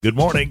Good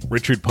morning.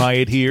 Richard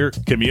Pyatt here.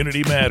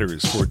 Community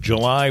Matters for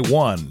July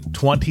 1,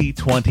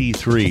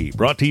 2023.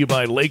 Brought to you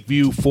by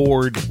Lakeview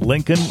Ford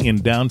Lincoln in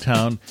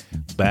downtown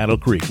Battle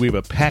Creek. We have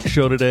a packed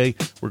show today.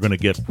 We're going to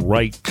get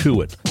right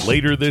to it.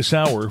 Later this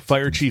hour,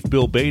 Fire Chief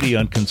Bill Beatty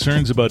on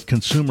concerns about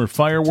consumer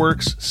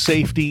fireworks,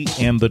 safety,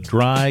 and the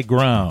dry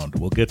ground.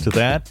 We'll get to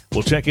that.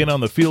 We'll check in on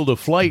the field of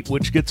flight,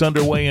 which gets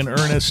underway in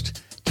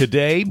earnest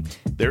today.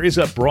 There is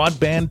a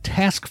broadband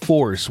task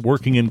force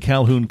working in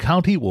Calhoun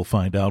County. We'll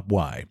find out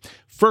why.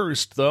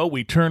 First, though,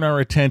 we turn our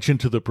attention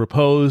to the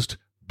proposed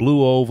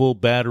Blue Oval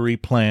battery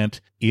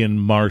plant in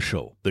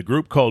Marshall. The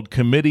group called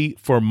Committee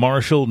for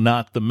Marshall,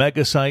 Not the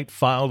Megasite,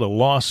 filed a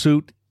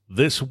lawsuit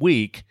this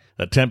week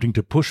attempting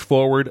to push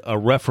forward a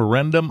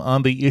referendum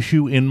on the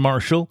issue in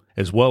Marshall,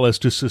 as well as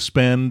to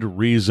suspend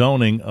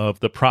rezoning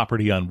of the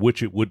property on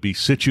which it would be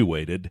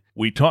situated.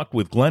 We talked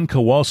with Glenn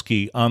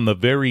Kowalski on the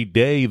very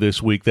day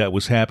this week that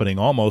was happening,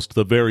 almost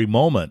the very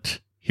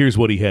moment. Here's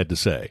what he had to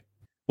say.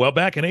 Well,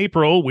 back in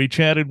April, we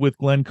chatted with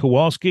Glenn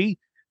Kowalski,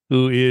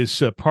 who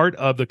is part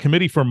of the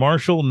Committee for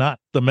Marshall, Not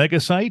the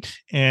Megasite.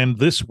 And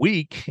this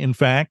week, in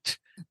fact,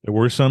 there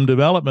were some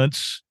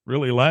developments,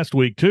 really last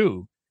week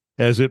too,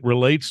 as it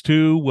relates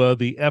to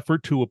the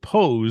effort to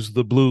oppose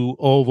the Blue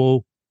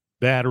Oval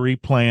battery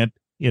plant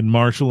in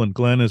Marshall. And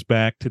Glenn is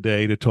back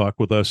today to talk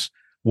with us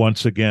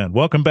once again.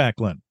 Welcome back,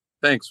 Glenn.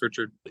 Thanks,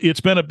 Richard.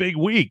 It's been a big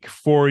week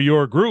for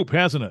your group,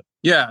 hasn't it?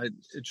 Yeah,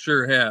 it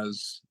sure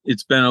has.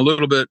 It's been a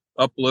little bit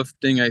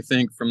uplifting, I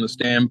think, from the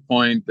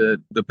standpoint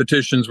that the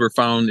petitions were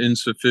found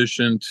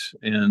insufficient.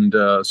 And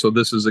so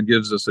this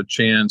gives us a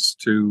chance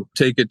to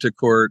take it to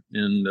court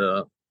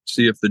and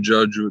see if the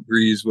judge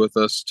agrees with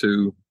us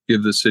to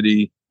give the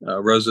city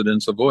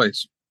residents a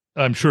voice.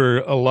 I'm sure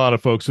a lot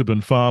of folks have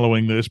been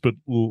following this, but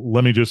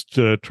let me just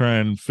try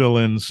and fill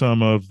in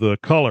some of the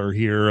color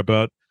here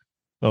about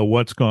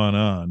what's gone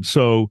on.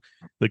 So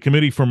the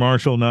Committee for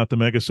Marshall, Not the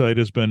Megasite,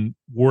 has been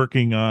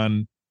working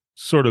on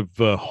sort of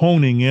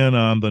honing in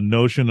on the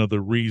notion of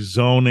the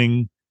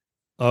rezoning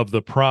of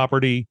the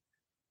property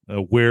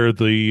where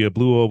the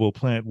Blue Oval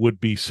plant would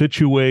be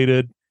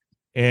situated,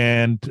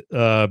 and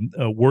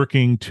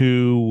working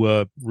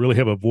to really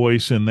have a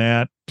voice in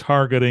that,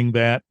 targeting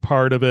that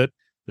part of it.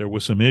 There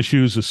were some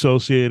issues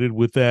associated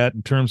with that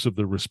in terms of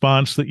the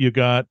response that you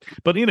got.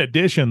 But in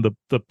addition,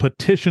 the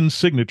petition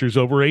signatures,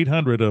 over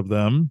 800 of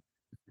them,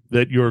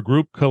 that your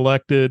group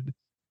collected,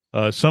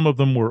 some of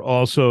them were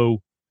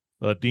also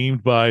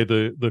deemed by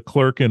the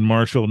clerk in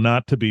Marshall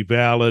not to be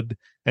valid.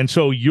 And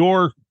so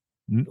your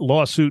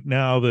lawsuit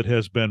now that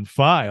has been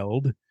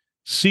filed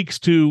seeks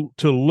to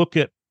look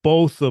at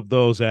both of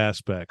those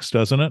aspects,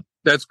 doesn't it?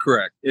 That's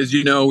correct. As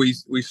you know,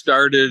 we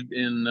started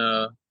in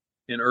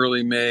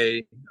early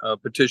May a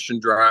petition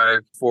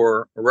drive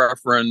for a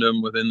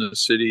referendum within the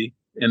city.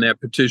 And that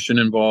petition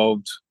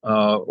involved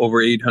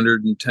over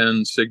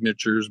 810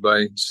 signatures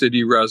by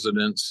city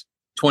residents.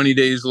 20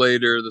 days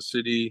later, the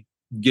city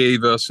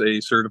gave us a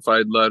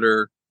certified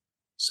letter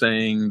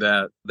saying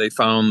that they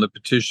found the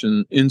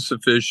petition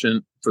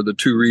insufficient for the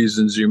two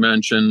reasons you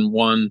mentioned.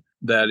 One,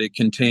 that it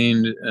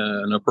contained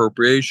an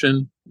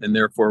appropriation and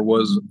therefore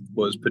was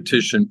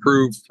petition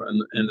proof.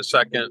 And the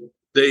second,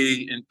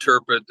 they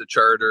interpret the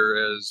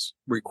charter as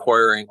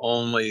requiring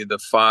only the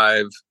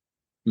 5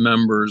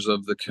 members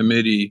of the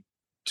committee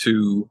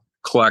to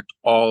collect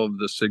all of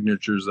the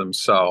signatures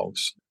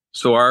themselves.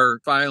 So our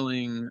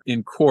filing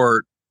in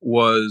court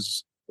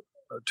was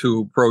to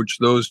approach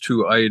those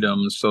two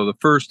items. So the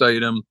first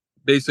item,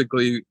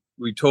 basically,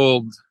 we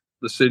told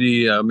the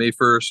city May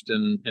 1st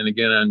and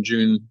again on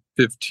June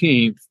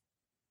 15th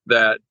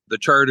that the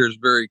charter is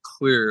very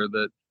clear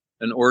that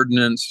an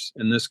ordinance,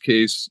 in this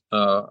case,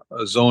 a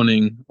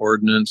zoning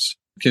ordinance,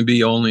 can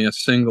be only a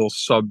single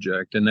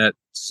subject. And that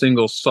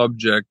single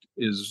subject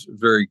is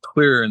very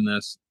clear in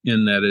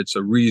that it's a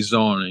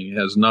rezoning. It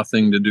has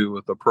nothing to do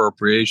with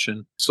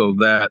appropriation. So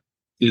that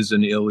is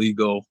an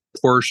illegal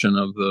portion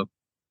of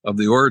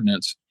the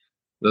ordinance.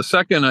 The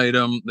second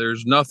item,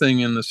 there's nothing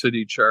in the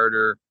city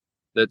charter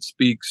that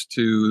speaks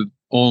to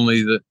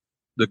only the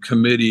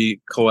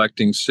committee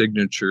collecting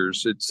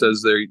signatures. It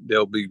says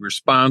they'll be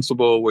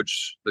responsible,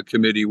 which the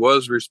committee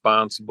was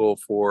responsible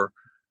for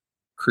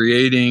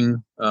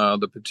creating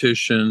the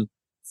petition,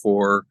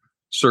 for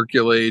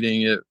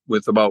circulating it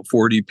with about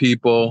 40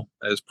 people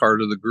as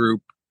part of the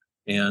group,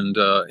 and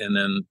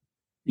then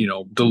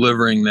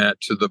delivering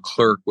that to the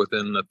clerk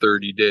within the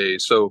 30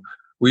 days. So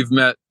we've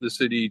met the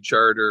city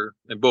charter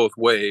in both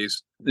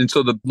ways. And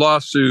so the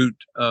lawsuit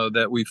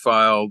that we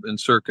filed in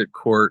circuit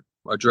court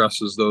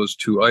addresses those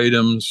two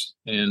items,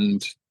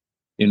 and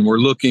we're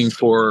looking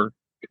for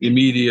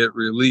immediate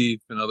relief.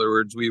 In other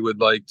words, we would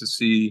like to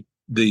see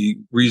the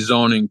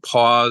rezoning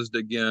paused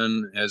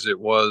again as it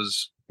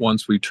was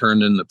once we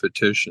turned in the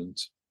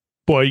petitions.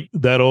 Boy,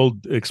 that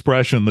old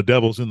expression, the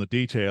devil's in the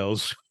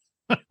details.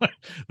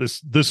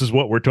 This is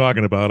what we're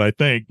talking about, I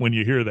think, when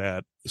you hear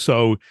that.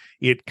 So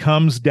it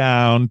comes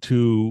down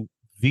to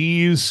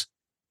these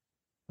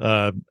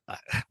uh,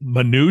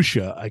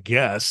 minutia, I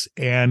guess,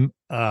 and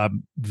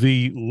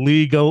the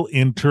legal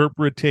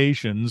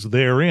interpretations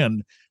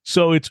therein.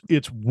 So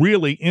it's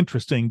really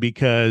interesting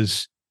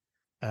because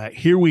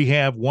here we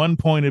have one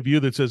point of view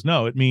that says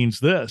no, it means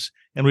this,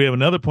 and we have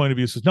another point of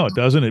view that says no, it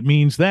doesn't. It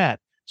means that.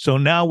 So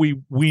now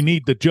we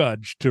need the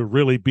judge to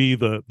really be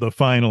the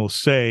final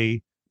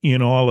say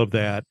in all of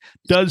that.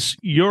 Does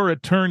your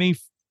attorney,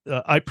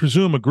 I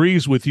presume,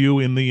 agrees with you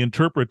in the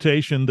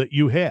interpretation that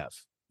you have?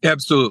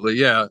 Absolutely.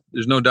 Yeah.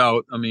 There's no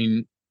doubt. I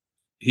mean,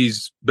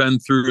 he's been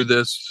through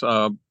this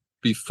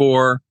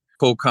before.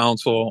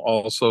 Co-counsel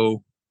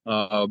also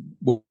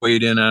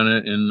weighed in on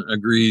it and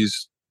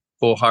agrees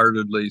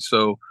wholeheartedly.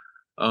 So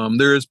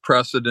there is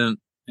precedent,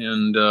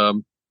 and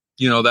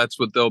that's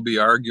what they'll be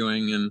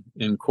arguing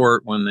in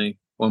court when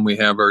we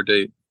have our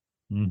date.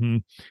 Mm-hmm.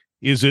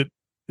 Is it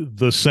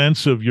the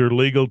sense of your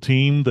legal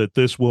team that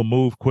this will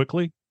move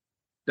quickly?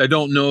 I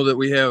don't know that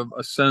we have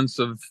a sense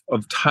of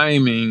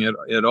timing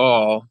at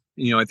all.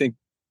 I think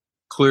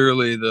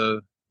clearly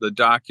the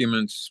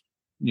documents,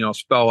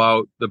 spell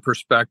out the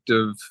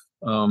perspective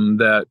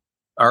that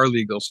our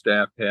legal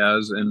staff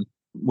has. And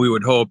we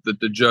would hope that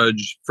the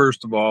judge,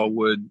 first of all,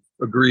 would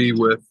agree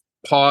with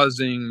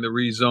pausing the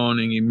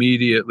rezoning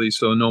immediately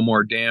so no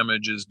more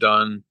damage is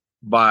done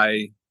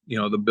by,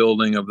 the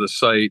building of the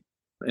site.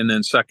 And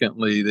then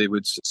secondly, they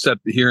would set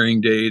the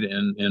hearing date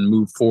and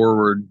move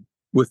forward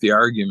with the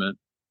argument.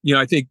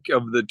 I think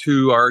of the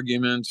two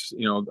arguments,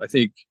 I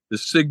think the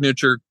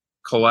signature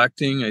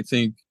collecting, I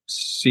think,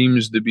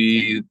 seems to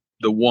be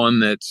the one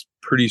that's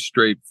pretty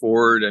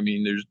straightforward. I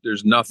mean,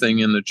 there's nothing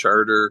in the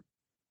charter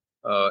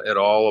at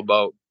all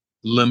about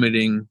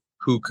limiting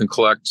who can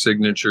collect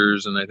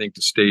signatures, and I think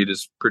the state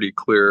is pretty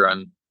clear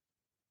on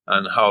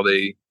how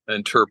they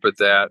interpret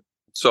that.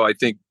 So I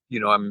think,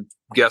 I'm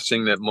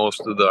guessing that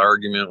most of the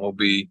argument will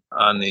be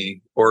on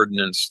the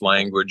ordinance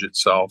language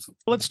itself.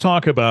 Let's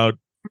talk about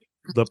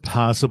the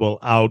possible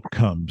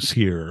outcomes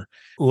here.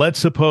 Let's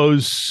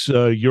suppose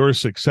you're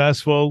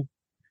successful,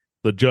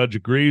 the judge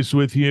agrees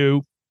with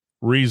you,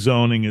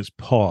 rezoning is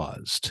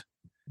paused.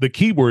 The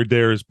key word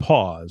there is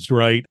paused,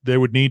 right? There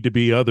would need to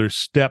be other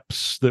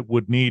steps that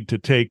would need to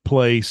take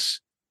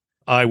place,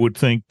 I would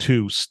think,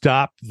 to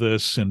stop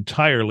this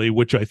entirely,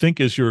 which I think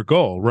is your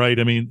goal, right?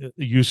 I mean,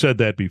 you said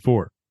that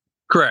before.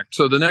 Correct.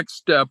 So the next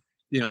step,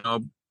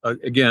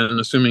 again,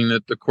 assuming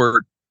that the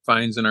court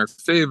finds in our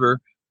favor,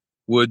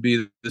 would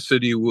be the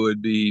city would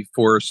be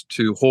forced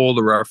to hold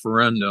a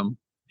referendum,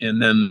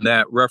 and then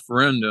that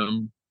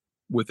referendum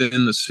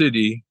within the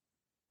city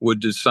would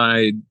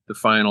decide the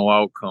final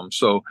outcome.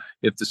 So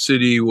if the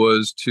city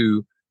was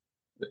to,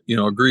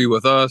 agree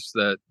with us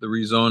that the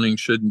rezoning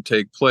shouldn't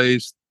take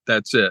place,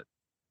 that's it.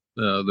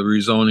 The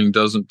rezoning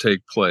doesn't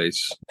take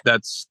place.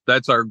 That's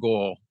our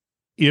goal.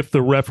 If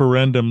the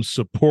referendum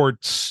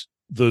supports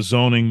the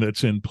zoning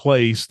that's in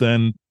place,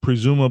 then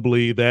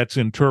presumably that's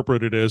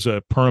interpreted as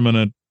a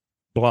permanent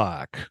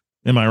block.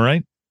 Am I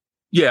right?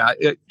 Yeah,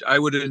 I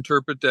would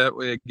interpret that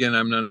way. Again,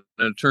 I'm not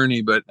an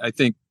attorney, but I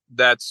think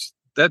that's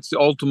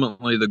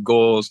ultimately the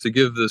goal, is to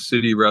give the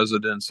city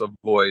residents a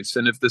voice.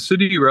 And if the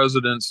city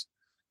residents,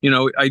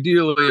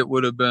 ideally it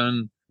would have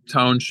been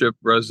township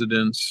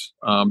residents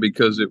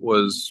because it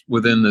was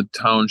within the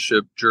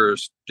township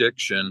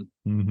jurisdiction.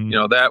 Mm-hmm.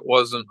 That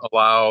wasn't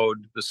allowed.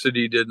 The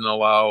city didn't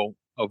allow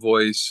a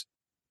voice.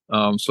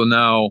 So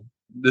now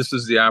this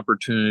is the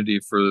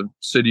opportunity for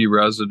city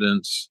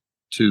residents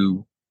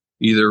to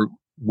either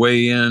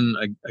weigh in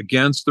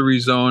against the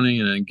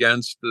rezoning and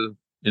against the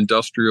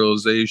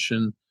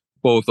industrialization,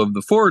 both of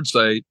the Ford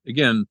site.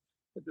 Again,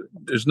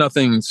 there's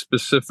nothing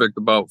specific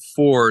about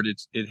Ford.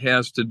 It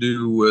has to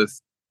do with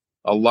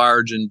a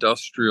large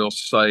industrial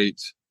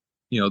site.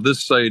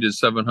 This site is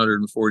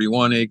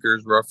 741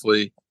 acres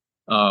roughly,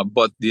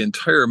 but the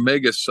entire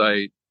mega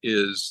site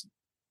is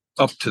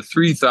up to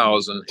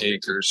 3,000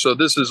 acres. So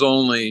this is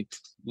only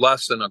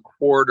less than a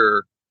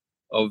quarter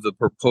of the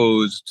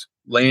proposed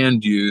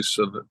land use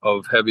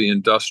of heavy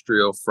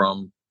industrial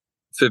from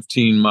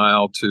 15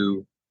 mile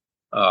to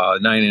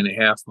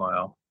 9.5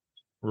 mile.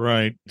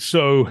 Right.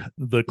 So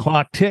the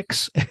clock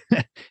ticks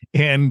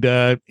and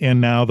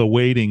now the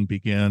waiting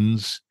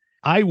begins.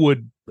 I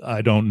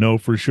don't know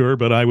for sure,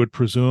 but I would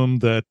presume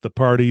that the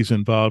parties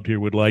involved here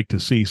would like to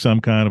see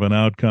some kind of an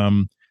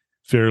outcome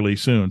fairly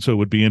soon. So it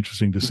would be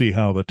interesting to see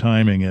how the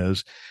timing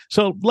is.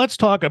 So let's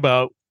talk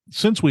about,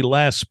 since we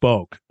last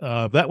spoke,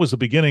 that was the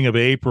beginning of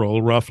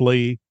April,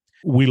 roughly.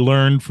 We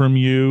learned from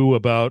you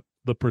about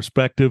the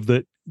perspective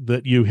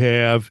that you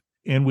have.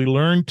 And we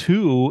learned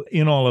too,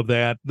 in all of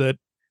that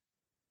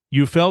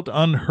you felt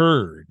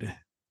unheard.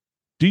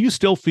 Do you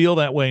still feel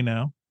that way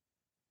now?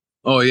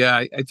 Oh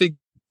yeah, I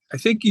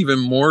think even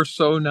more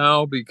so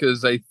now,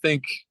 because I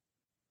think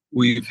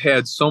we've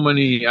had so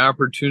many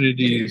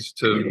opportunities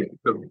to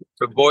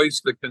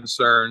voice the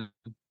concern,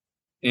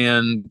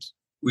 and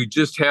we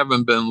just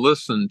haven't been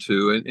listened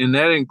to. And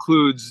that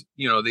includes,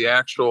 the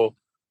actual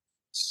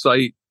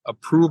site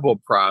approval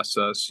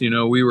process.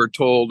 We were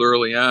told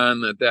early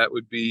on that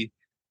would be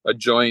a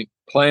joint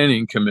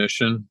planning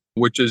commission.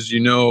 which, as you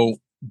know,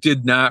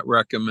 did not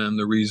recommend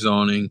the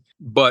rezoning,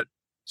 but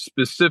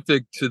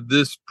specific to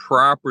this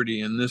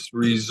property and this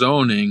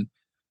rezoning,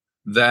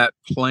 that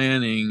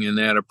planning and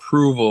that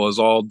approval is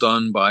all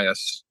done by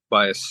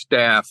a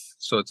staff.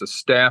 So it's a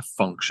staff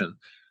function,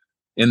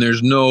 and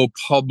there's no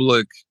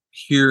public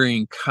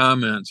hearing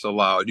comments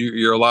allowed.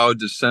 You're allowed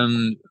to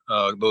send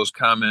those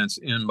comments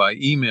in by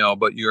email,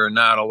 but you're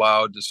not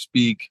allowed to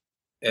speak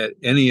at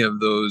any of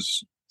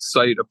those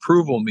site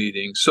approval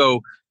meetings.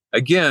 So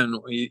again,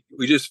 we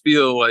just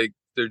feel like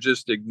they're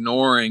just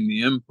ignoring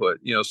the input.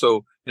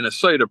 So in a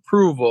site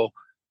approval,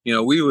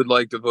 we would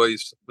like to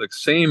voice the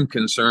same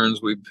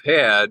concerns we've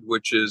had,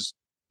 which is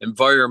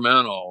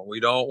environmental. We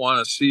don't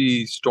want to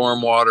see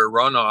stormwater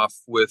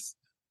runoff with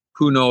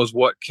who knows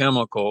what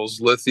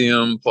chemicals,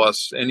 lithium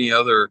plus any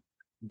other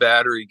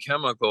battery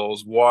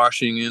chemicals,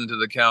 washing into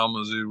the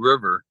Kalamazoo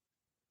River.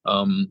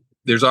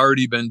 There's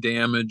already been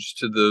damage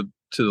to the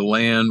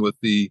land with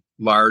the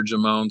large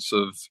amounts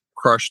of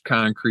crushed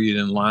concrete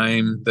and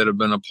lime that have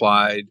been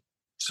applied.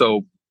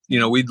 So,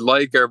 we'd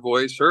like our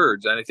voice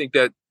heard. And I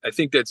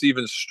think that's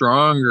even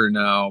stronger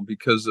now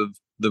because of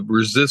the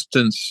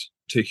resistance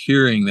to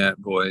hearing that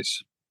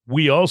voice.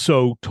 We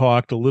also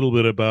talked a little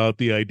bit about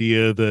the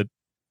idea that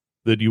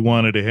you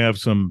wanted to have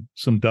some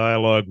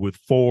dialogue with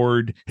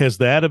Ford. Has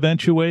that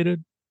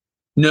eventuated?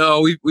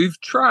 No,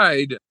 we've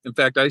tried. In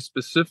fact, I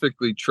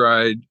specifically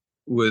tried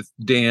with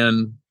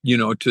Dan,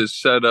 to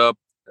set up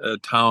a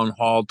town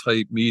hall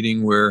type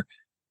meeting where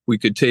we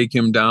could take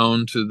him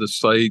down to the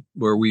site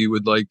where we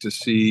would like to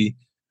see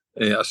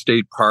a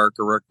state park,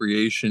 a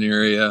recreation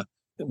area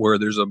where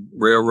there's a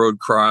railroad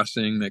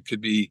crossing that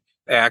could be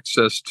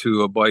access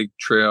to a bike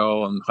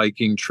trail and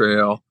hiking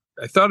trail.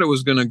 I thought it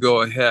was going to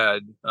go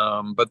ahead,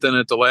 but then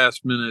at the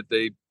last minute,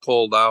 they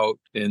pulled out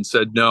and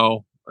said,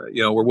 no,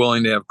 we're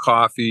willing to have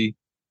coffee,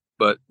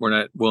 but we're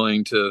not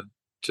willing to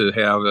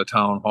have a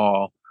town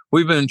hall.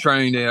 We've been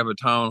trying to have a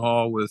town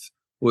hall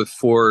with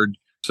Ford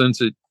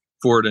since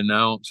Ford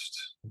announced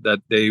that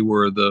they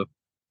were the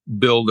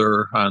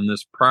builder on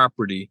this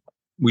property.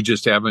 We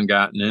just haven't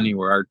gotten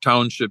anywhere. Our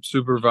township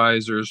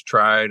supervisors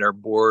tried, our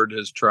board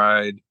has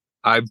tried.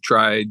 I've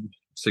tried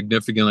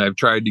significantly. I've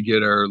tried to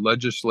get our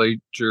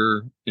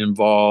legislature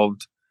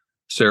involved.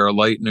 Sarah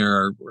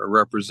Leitner, our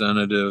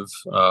representative,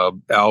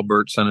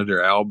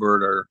 Senator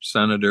Albert, our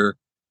senator,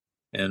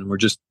 and we're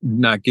just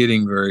not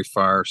getting very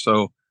far.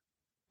 So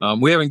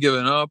we haven't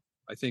given up.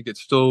 I think it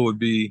still would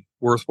be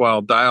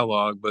worthwhile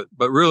dialogue, but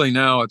really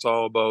now it's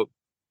all about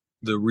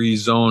the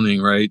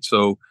rezoning, right?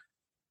 So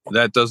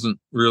that doesn't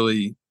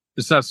really,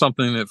 it's not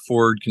something that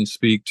Ford can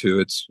speak to.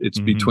 It's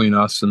between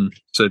us and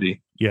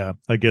city. Yeah,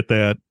 I get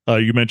that.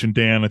 You mentioned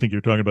Dan. I think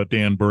you're talking about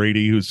Dan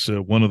Brady, who's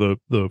one of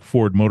the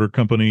Ford Motor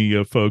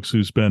Company folks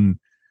who's been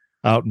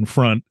out in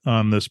front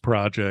on this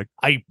project.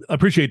 I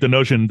appreciate the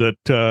notion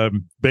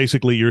that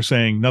basically you're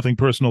saying nothing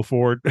personal,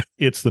 Ford.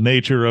 It's the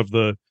nature of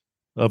the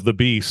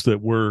beast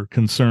that we're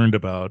concerned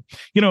about.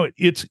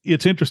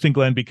 It's interesting,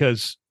 Glenn,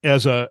 because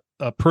as a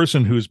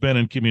person who's been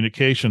in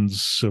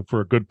communications for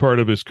a good part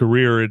of his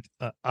career,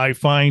 I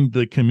find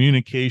the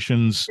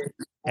communications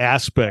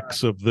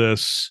aspects of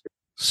this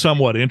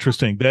somewhat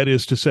interesting. That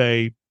is to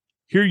say,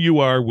 here you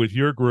are with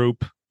your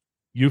group,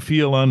 you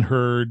feel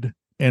unheard,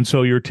 and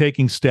so you're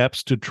taking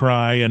steps to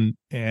try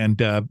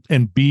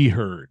and be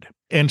heard.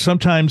 And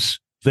sometimes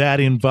that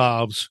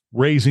involves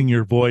raising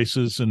your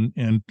voices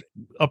and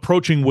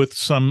approaching with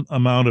some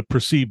amount of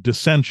perceived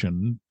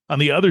dissension. On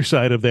the other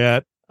side of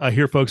that, I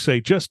hear folks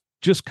say, just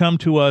come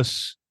to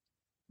us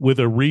with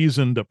a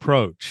reasoned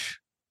approach,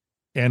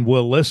 and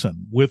we'll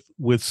listen with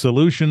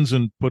solutions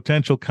and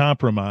potential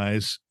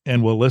compromise,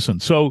 and we'll listen.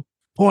 So,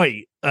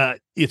 boy,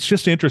 it's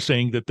just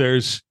interesting that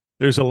there's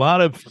a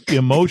lot of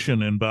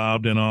emotion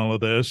involved in all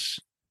of this.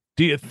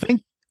 Do you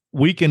think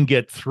we can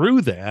get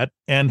through that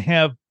and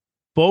have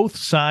both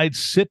sides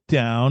sit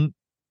down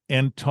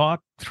and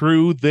talk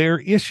through their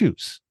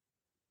issues?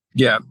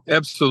 Yeah,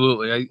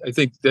 absolutely. I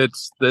think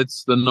that's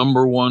the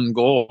number one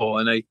goal.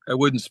 And I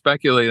wouldn't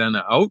speculate on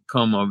the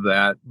outcome of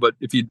that. But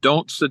if you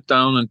don't sit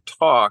down and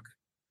talk,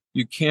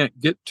 you can't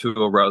get to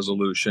a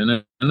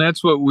resolution. And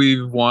that's what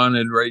we've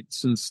wanted right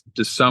since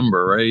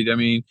December, right? I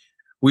mean,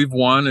 we've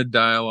wanted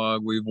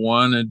dialogue. We've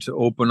wanted to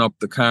open up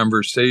the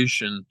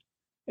conversation,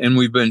 and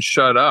we've been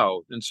shut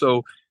out. And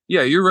so,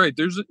 yeah, you're right.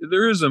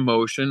 There is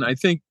emotion. I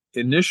think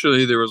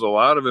initially there was a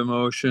lot of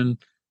emotion.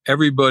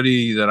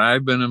 Everybody that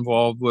I've been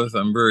involved with,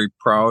 I'm very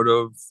proud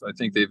of. I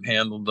think they've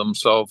handled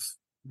themselves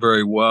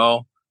very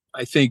well.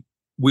 I think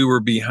we were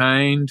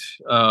behind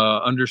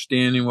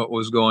understanding what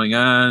was going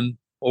on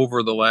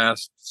over the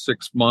last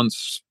 6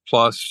 months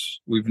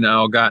plus. We've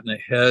now gotten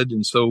ahead.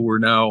 And so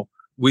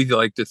we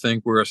like to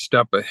think we're a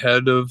step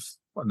ahead of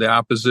the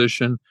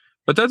opposition.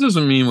 But that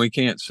doesn't mean we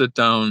can't sit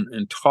down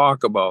and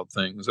talk about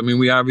things. I mean,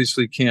 we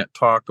obviously can't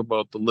talk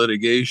about the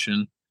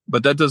litigation,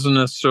 but that doesn't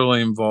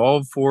necessarily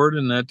involve Ford,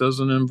 and that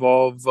doesn't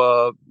involve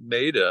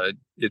Meta.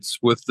 It's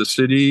with the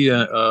city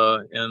and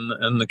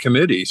the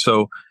committee.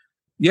 So,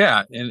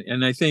 yeah,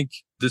 and I think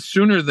The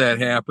sooner that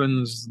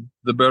happens,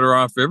 the better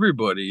off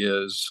everybody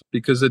is,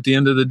 because at the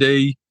end of the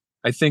day,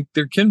 I think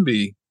there can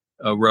be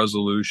a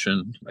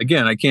resolution.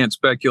 Again, I can't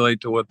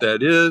speculate to what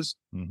that is.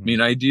 I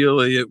mean,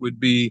 ideally, it would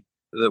be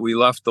that we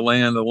left the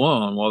land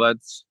alone. Well,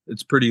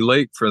 it's pretty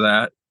late for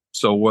that.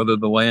 So whether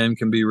the land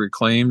can be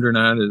reclaimed or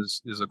not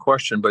is a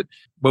question. But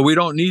we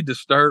don't need to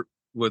start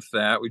with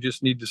that. We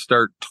just need to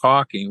start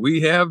talking.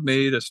 We have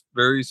made a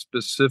very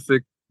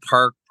specific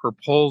park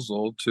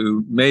proposal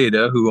to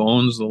MEDA, who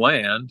owns the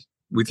land.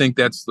 We think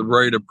that's the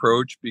right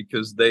approach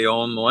because they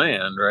own the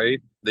land, right?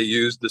 They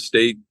use the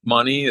state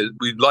money.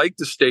 We'd like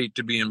the state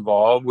to be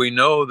involved. We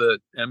know that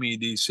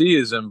MEDC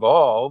is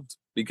involved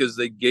because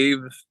they gave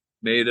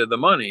MEDA the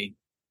money.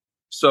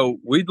 So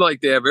we'd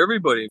like to have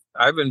everybody.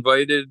 I've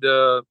invited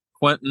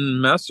Quentin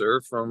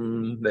Messer,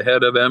 from the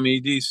head of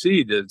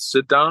MEDC, to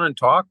sit down and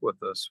talk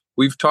with us.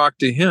 We've talked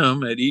to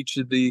him at each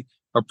of the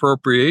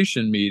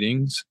appropriation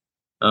meetings.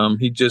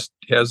 He just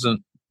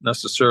hasn't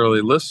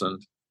necessarily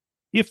listened.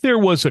 If there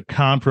was a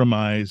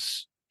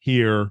compromise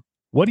here,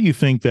 what do you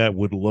think that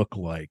would look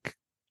like?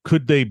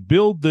 Could they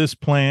build this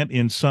plant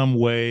in some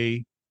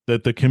way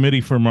that the Committee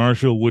for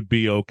Marshall would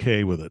be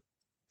okay with it?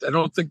 I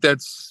don't think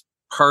that's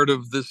part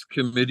of this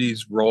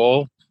committee's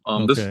role.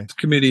 This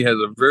committee has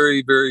a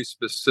very, very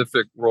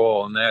specific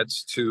role, and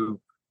that's to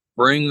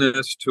bring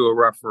this to a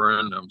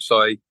referendum.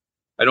 So I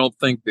don't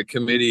think the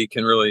committee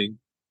could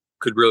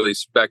really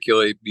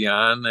speculate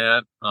beyond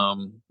that.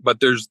 But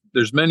there's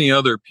many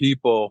other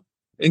people,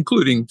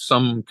 including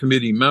some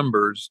committee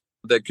members,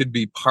 that could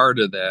be part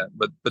of that.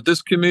 But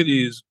this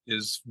committee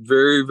is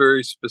very,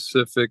 very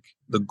specific.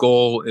 The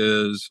goal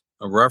is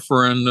a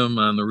referendum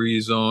on the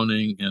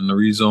rezoning, and the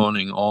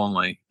rezoning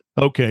only.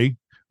 Okay.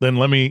 Then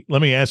let me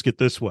ask it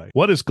this way.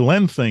 What does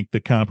Glenn think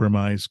the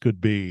compromise could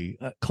be?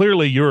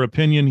 Clearly your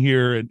opinion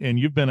here, and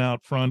you've been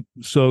out front,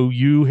 so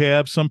you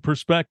have some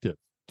perspective.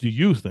 Do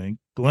you think,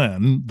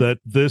 Glenn, that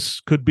this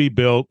could be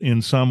built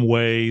in some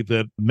way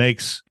that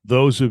makes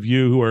those of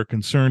you who are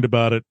concerned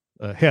about it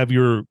have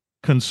your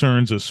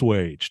concerns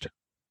assuaged?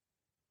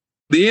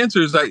 The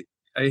answer is, I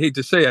hate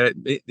to say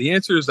it, the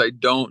answer is I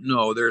don't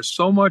know. There's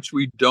so much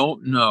we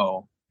don't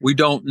know. We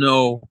don't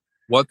know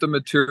what the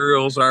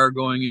materials are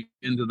going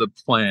into the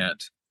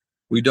plant.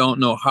 We don't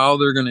know how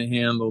they're going to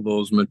handle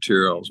those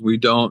materials. We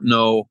don't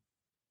know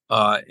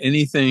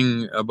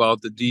anything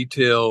about the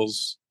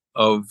details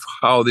of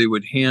how they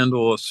would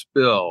handle a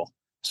spill.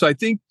 So I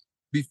think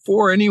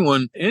before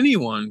anyone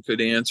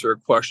could answer a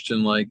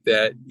question like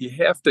that, you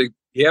have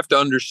to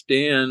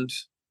understand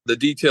the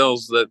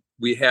details that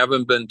we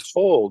haven't been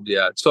told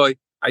yet. So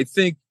I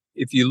think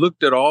if you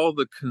looked at all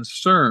the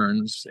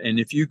concerns, and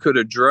if you could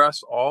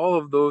address all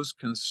of those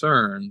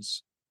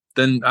concerns,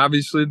 then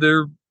obviously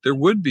there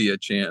would be a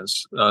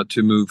chance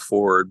to move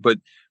forward. But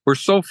we're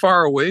so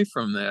far away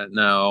from that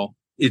now,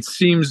 it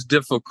seems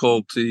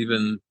difficult to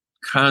even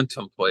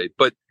contemplate.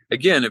 But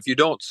again, if you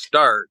don't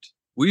start,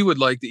 we would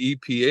like the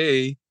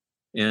EPA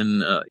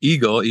and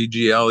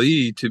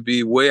EGLE to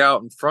be way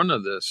out in front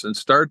of this and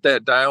start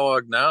that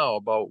dialogue now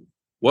about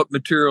what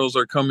materials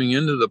are coming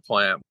into the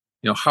plant.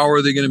 How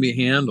are they going to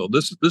be handled?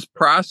 This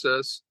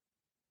process,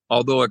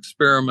 although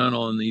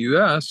experimental in the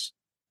U.S.,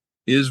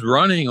 is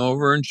running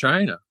over in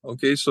China.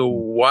 Okay, so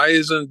why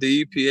isn't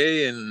the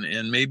EPA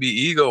and maybe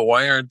EGLE,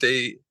 why aren't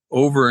they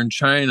over in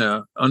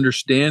China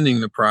understanding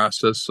the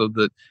process so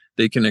that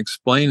they can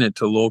explain it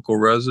to local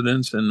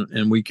residents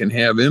and we can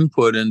have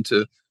input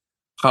into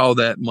how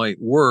that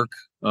might work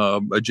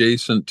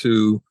adjacent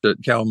to the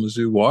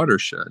Kalamazoo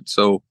watershed?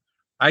 So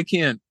I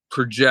can't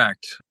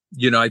project.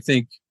 I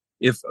think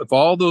if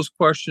all those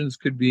questions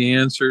could be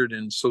answered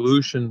and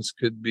solutions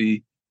could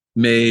be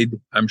made,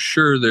 I'm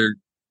sure there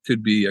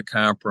could be a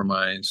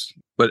compromise.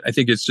 But I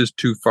think it's just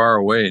too far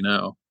away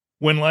now.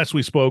 When last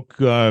we spoke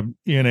in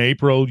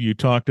April, you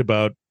talked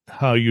about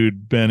how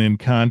you'd been in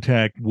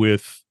contact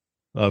with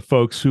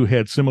folks who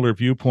had similar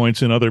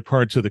viewpoints in other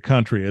parts of the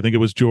country. I think it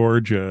was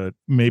Georgia.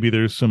 Maybe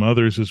there's some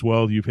others as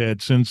well you've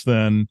had since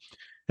then.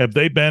 Have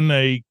they been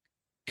a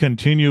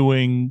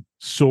continuing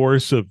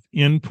source of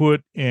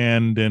input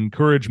and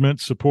encouragement,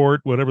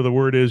 support, whatever the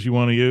word is you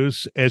want to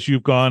use, as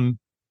you've gone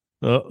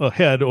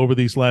ahead over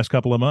these last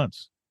couple of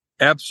months?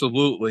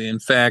 Absolutely. In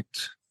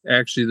fact,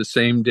 actually the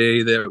same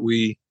day that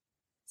we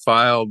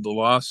filed the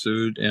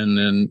lawsuit and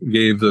then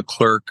gave the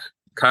clerk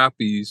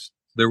copies,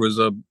 there was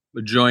a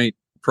joint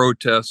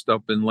protest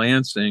up in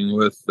Lansing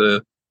with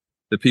the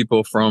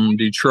people from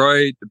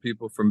Detroit, the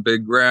people from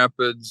Big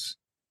Rapids,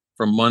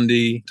 from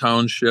Mundy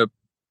Township.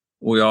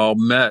 We all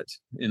met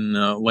in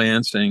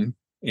Lansing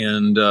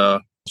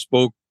and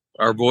spoke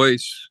our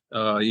voice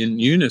in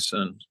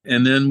unison.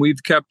 And then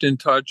we've kept in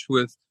touch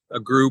with a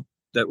group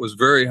that was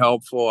very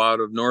helpful out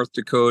of North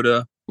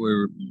Dakota.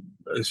 We're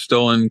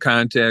still in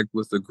contact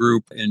with a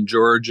group in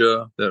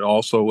Georgia that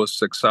also was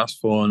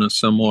successful in a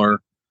similar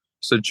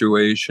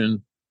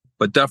situation.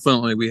 But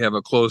definitely we have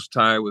a close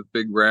tie with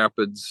Big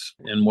Rapids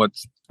and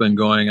what's been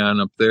going on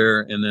up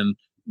there. And then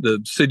the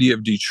city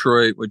of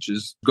Detroit, which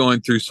is going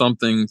through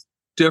something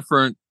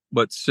different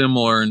but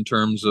similar in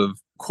terms of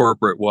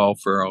corporate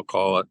welfare, I'll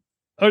call it.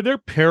 Are there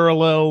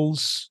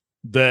parallels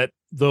that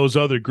those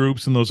other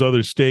groups in those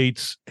other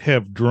states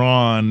have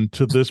drawn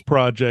to this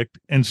project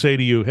and say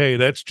to you, hey,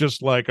 that's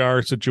just like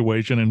our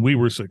situation and we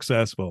were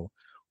successful?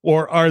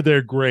 Or are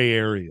there gray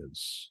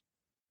areas?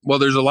 Well,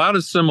 there's a lot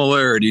of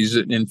similarities.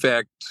 In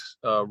fact,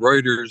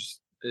 Reuters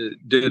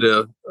did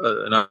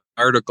an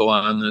article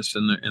on this,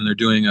 and they're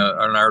doing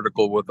an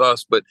article with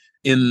us. But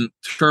in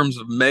terms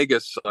of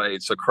mega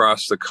sites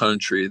across the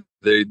country,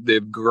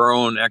 they've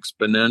grown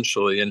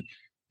exponentially.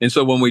 And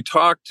so when we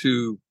talk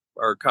to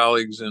our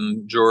colleagues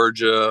in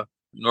Georgia,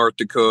 North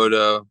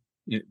Dakota,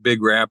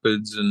 Big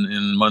Rapids,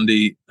 and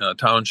Mundy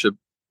Township,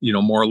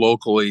 more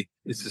locally,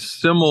 it's a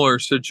similar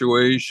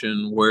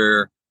situation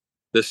where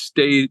the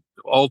state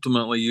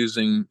ultimately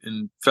using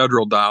in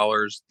federal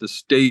dollars, the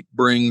state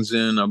brings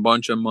in a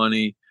bunch of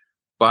money,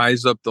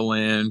 buys up the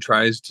land,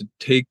 tries to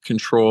take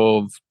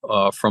control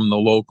from the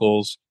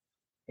locals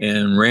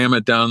and ram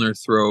it down their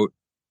throat.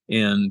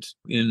 And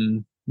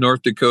in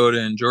North Dakota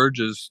and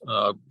Georgia's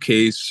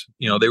case,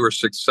 they were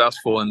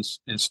successful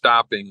in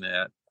stopping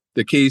that.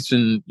 The case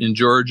in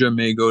Georgia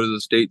may go to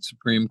the state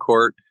Supreme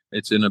Court.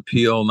 It's in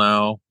appeal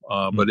now,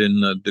 but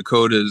in the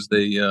Dakotas,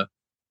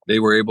 they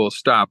were able to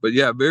stop. But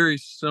yeah, very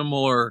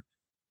similar.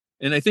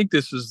 And I think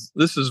this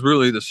is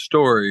really the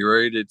story,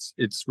 right?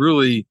 It's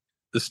really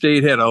the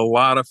state had a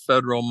lot of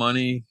federal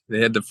money. They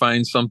had to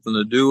find something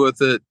to do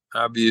with it.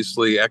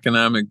 Obviously,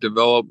 economic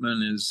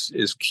development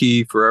is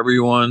key for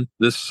everyone.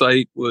 This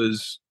site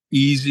was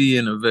easy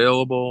and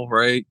available,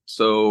 right?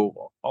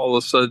 So all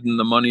of a sudden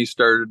the money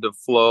started to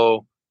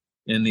flow,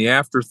 and the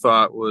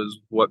afterthought was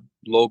what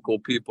local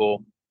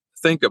people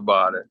think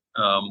about it.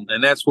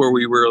 And that's where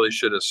we really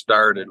should have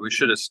started. We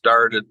should have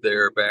started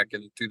there back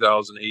in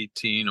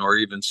 2018 or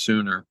even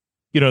sooner.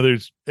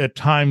 There's at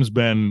times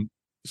been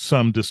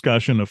some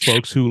discussion of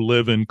folks who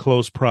live in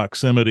close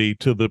proximity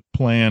to the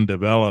planned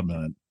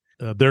development.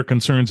 Their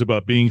concerns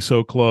about being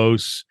so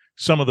close.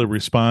 Some of the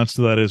response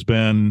to that has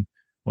been,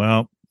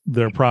 well,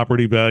 their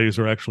property values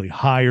are actually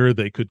higher.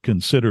 They could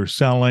consider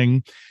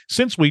selling.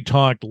 Since we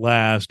talked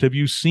last, have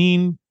you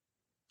seen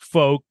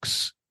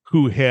folks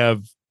who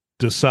have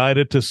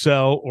decided to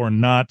sell or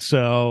not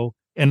sell?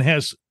 And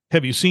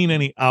have you seen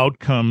any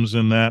outcomes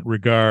in that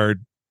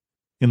regard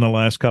in the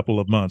last couple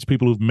of months?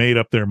 People who've made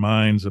up their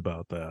minds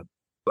about that.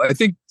 I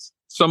think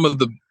some of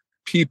the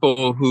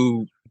people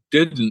who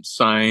didn't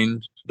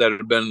sign that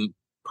have been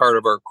part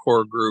of our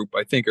core group,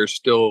 I think they're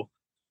still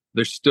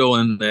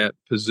in that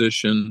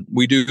position.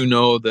 We do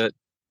know that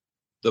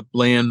the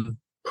land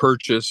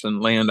purchase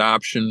and land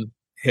option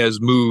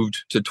has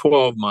moved to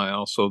 12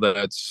 Mile. So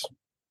that's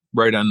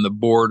right on the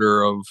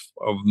border of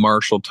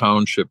Marshall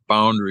Township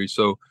boundary.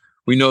 So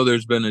we know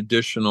there's been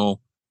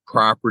additional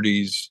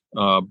properties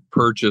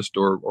purchased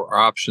or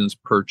options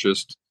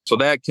purchased. So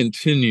that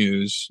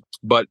continues.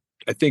 But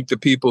I think the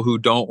people who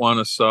don't want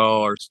to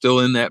sell are still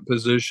in that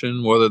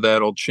position, whether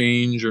that'll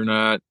change or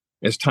not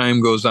as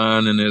time goes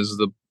on and as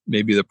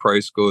maybe the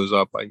price goes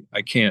up.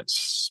 I can't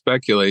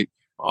speculate.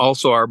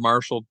 Also, our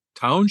Marshall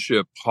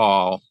Township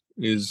Hall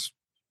is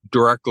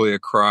directly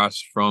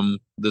across from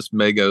this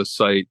mega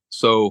site.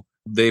 So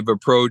they've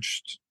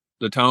approached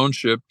the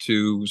township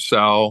to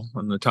sell,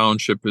 and the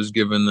township has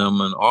given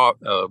them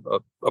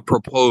a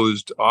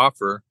proposed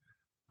offer,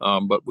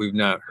 but we've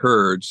not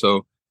heard.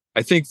 So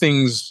I think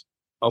things,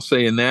 I'll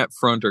say, in that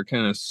front are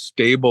kind of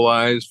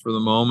stabilized for the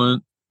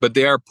moment, but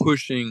they are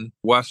pushing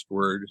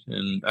westward.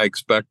 And I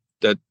expect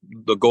that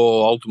the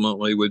goal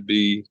ultimately would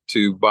be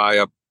to buy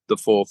up the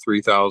full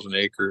 3,000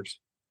 acres.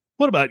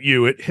 What about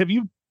you? Have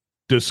you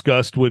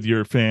discussed with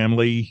your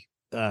family,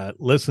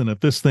 listen, if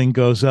this thing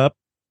goes up,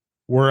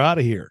 we're out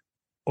of here,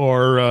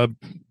 or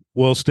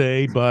we'll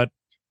stay, but ...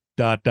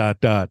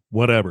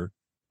 whatever.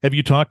 Have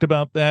you talked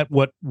about that?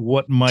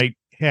 What might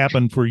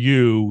happen for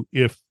you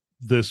if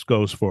this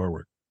goes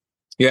forward?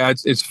 Yeah,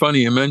 it's funny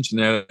you mention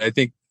that. I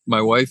think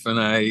my wife and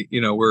I,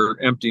 we're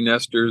empty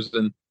nesters,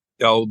 and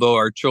although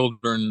our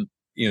children,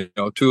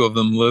 two of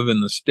them live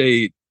in the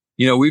state,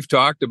 we've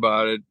talked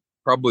about it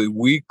probably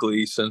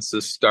weekly since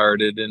this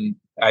started. And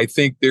I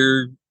think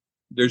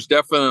there's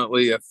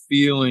definitely a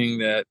feeling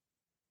that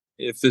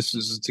if this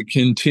is to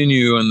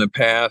continue in the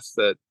path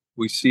that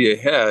we see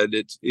ahead,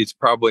 it's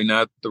probably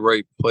not the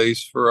right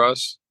place for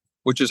us,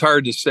 which is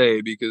hard to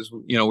say because,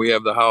 we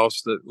have the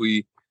house that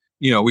we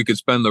could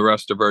spend the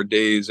rest of our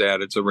days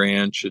at. It's a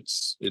ranch.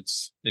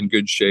 It's in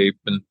good shape.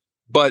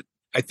 But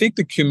I think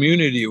the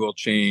community will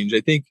change.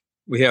 I think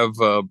we have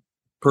a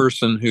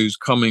person who's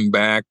coming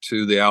back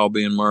to the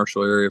Albion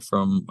Marshall area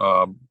from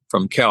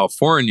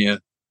California,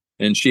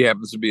 and she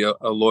happens to be a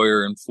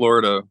lawyer in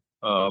Florida.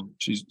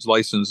 She's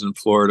licensed in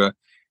Florida.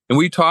 And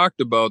we talked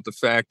about the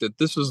fact that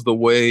this is the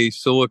way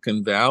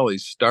Silicon Valley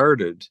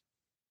started.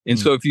 And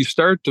so if you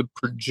start to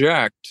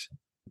project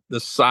the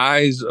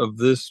size of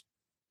this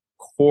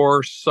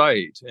core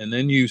site, and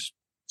then you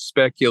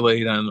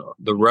speculate on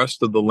the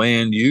rest of the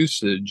land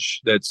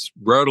usage that's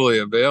readily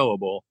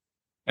available,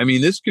 I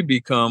mean, this could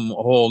become a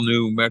whole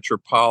new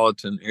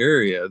metropolitan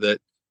area that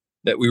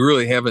we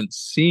really haven't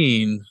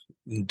seen,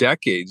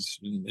 decades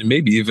and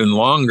maybe even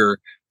longer.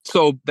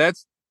 So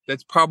that's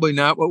probably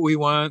not what we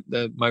want.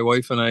 That my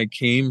wife and I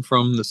came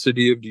from the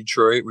city of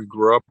Detroit. We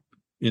grew up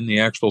in the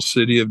actual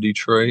city of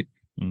Detroit,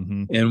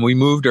 and we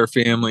moved our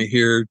family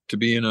here to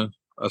be in a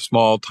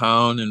small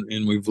town,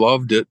 and we've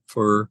loved it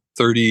for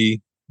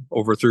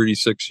over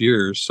 36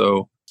 years.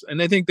 So,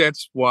 and I think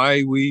that's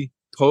why we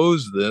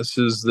pose this,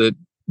 is that,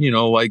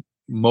 like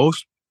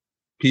most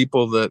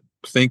people that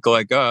think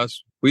like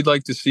us, we'd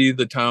like to see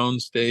the town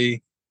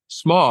stay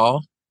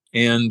small.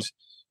 And,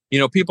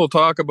 people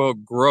talk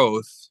about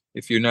growth.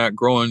 If you're not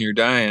growing, you're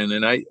dying.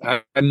 And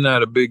I'm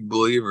not a big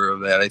believer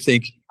of that. I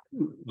think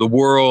the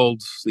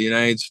world, the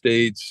United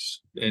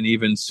States, and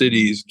even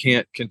cities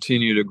can't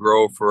continue to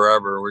grow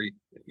forever.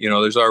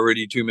 There's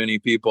already too many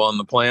people on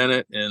the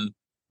planet, and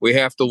we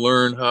have to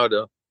learn how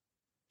to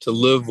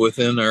live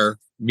within our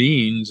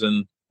means.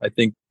 And I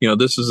think,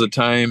 this is a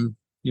time,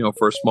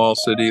 for a small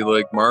city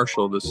like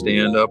Marshall to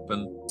stand up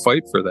and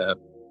fight for that.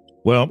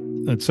 Well,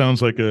 it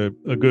sounds like a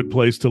good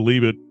place to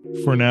leave it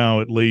for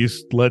now, at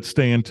least. Let's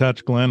stay in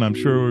touch, Glenn. I'm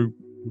sure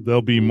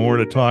there'll be more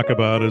to talk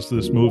about as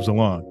this moves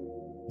along.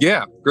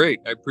 Yeah, great.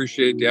 I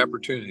appreciate the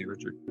opportunity,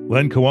 Richard.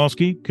 Glenn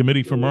Kowalski,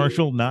 Committee for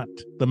Marshall, not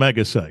the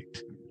mega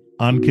site,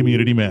 on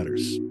Community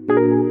Matters.